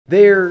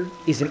There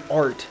is an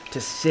art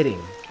to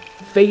sitting,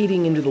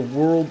 fading into the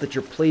world that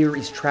your player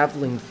is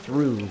traveling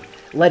through,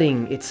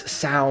 letting its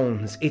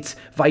sounds, its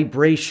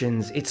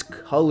vibrations, its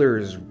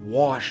colors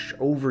wash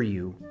over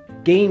you.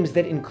 Games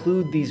that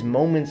include these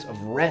moments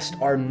of rest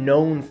are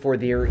known for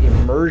their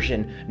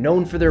immersion,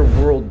 known for their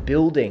world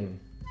building,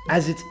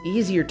 as it's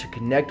easier to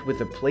connect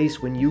with a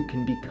place when you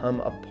can become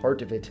a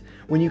part of it,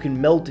 when you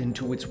can melt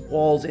into its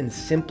walls and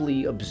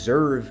simply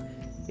observe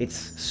its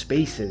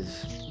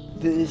spaces.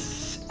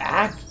 This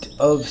act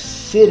of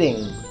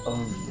sitting,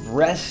 of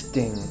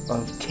resting,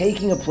 of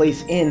taking a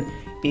place in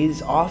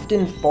is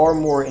often far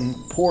more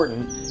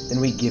important than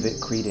we give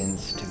it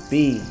credence to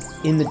be.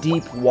 In the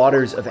deep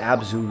waters of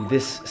Abzu,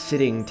 this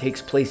sitting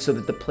takes place so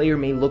that the player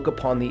may look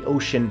upon the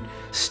ocean,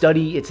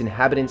 study its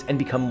inhabitants, and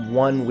become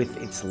one with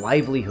its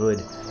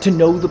livelihood. To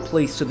know the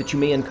place so that you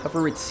may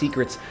uncover its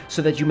secrets,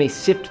 so that you may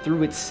sift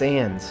through its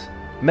sands.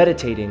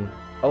 Meditating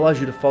allows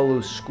you to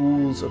follow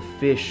schools of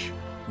fish,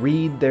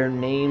 read their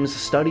names,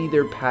 study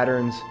their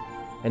patterns,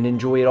 and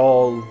enjoy it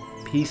all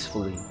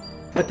peacefully.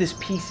 But this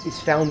peace is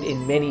found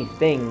in many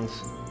things,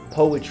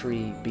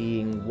 poetry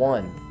being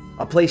one.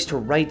 A place to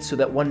write so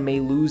that one may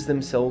lose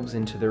themselves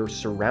into their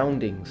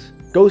surroundings.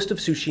 Ghost of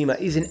Tsushima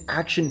is an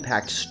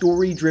action-packed,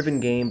 story-driven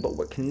game, but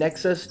what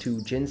connects us to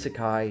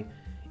Jinsakai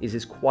is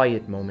his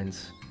quiet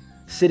moments.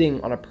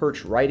 Sitting on a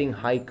perch writing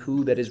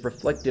haiku that is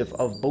reflective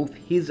of both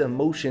his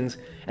emotions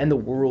and the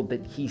world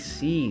that he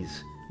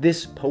sees.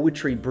 This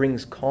poetry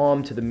brings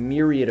calm to the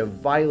myriad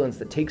of violence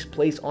that takes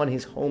place on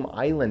his home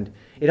island.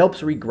 It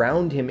helps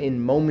reground him in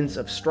moments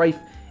of strife,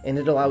 and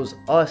it allows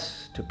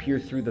us to peer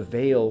through the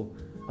veil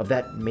of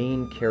that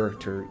main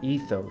character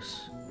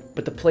ethos.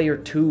 But the player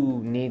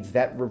too needs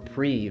that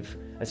reprieve,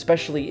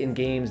 especially in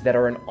games that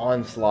are an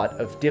onslaught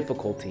of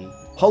difficulty.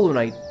 Hollow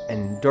Knight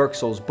and Dark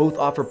Souls both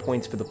offer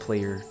points for the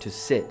player to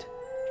sit.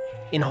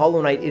 In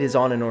Hollow Knight, it is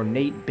on an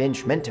ornate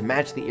bench meant to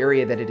match the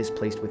area that it is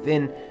placed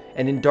within,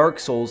 and in Dark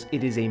Souls,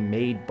 it is a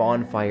made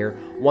bonfire,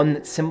 one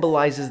that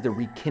symbolizes the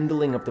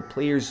rekindling of the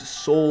player's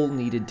soul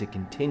needed to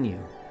continue.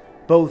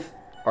 Both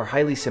are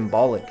highly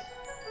symbolic.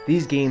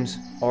 These games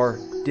are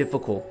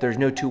difficult, there's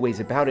no two ways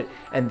about it,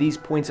 and these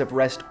points of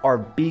rest are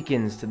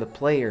beacons to the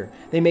player.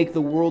 They make the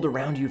world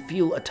around you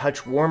feel a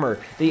touch warmer,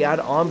 they add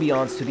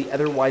ambiance to the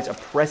otherwise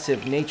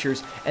oppressive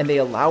natures, and they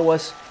allow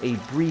us a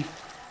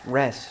brief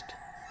rest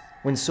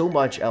when so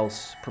much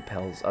else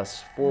propels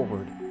us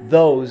forward.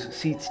 Those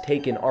seats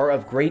taken are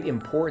of great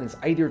importance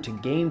either to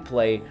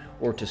gameplay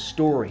or to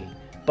story,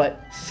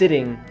 but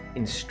sitting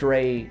in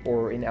Stray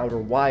or in Outer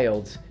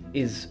Wilds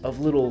is of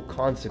little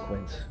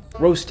consequence.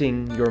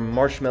 Roasting your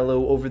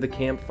marshmallow over the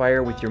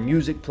campfire with your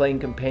music playing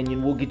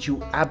companion will get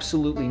you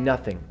absolutely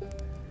nothing,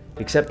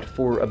 except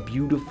for a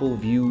beautiful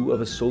view of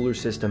a solar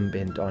system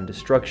bent on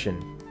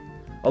destruction.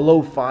 A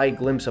lo-fi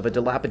glimpse of a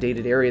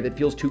dilapidated area that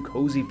feels too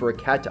cozy for a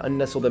cat to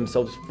unnestle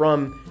themselves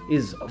from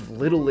is of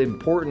little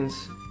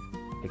importance,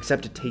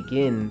 except to take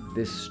in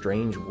this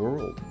strange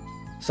world.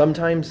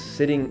 Sometimes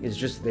sitting is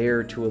just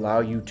there to allow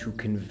you to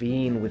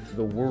convene with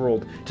the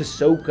world, to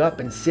soak up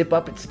and sip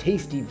up its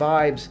tasty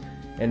vibes,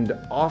 and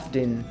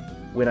often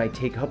when I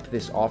take up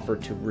this offer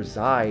to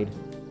reside,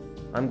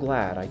 I'm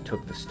glad I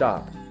took the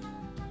stop.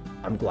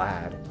 I'm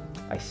glad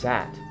I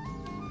sat.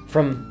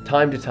 From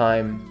time to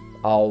time,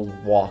 I'll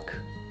walk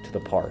to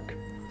the park,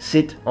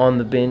 sit on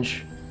the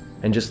bench,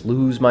 and just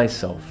lose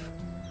myself.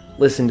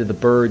 Listen to the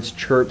birds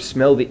chirp,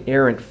 smell the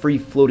errant,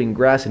 free-floating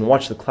grass, and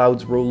watch the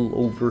clouds roll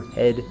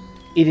overhead.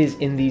 It is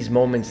in these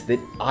moments that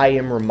I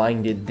am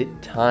reminded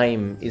that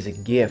time is a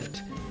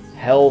gift,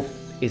 health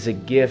is a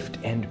gift,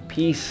 and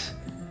peace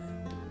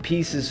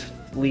is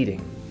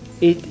fleeting.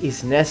 It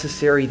is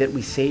necessary that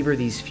we savor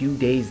these few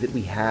days that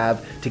we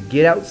have to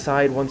get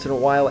outside once in a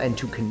while and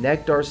to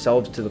connect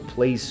ourselves to the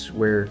place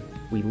where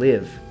we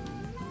live.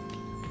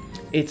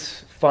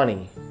 It's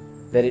funny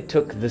that it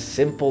took the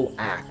simple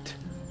act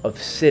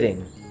of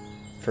sitting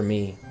for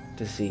me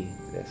to see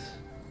this.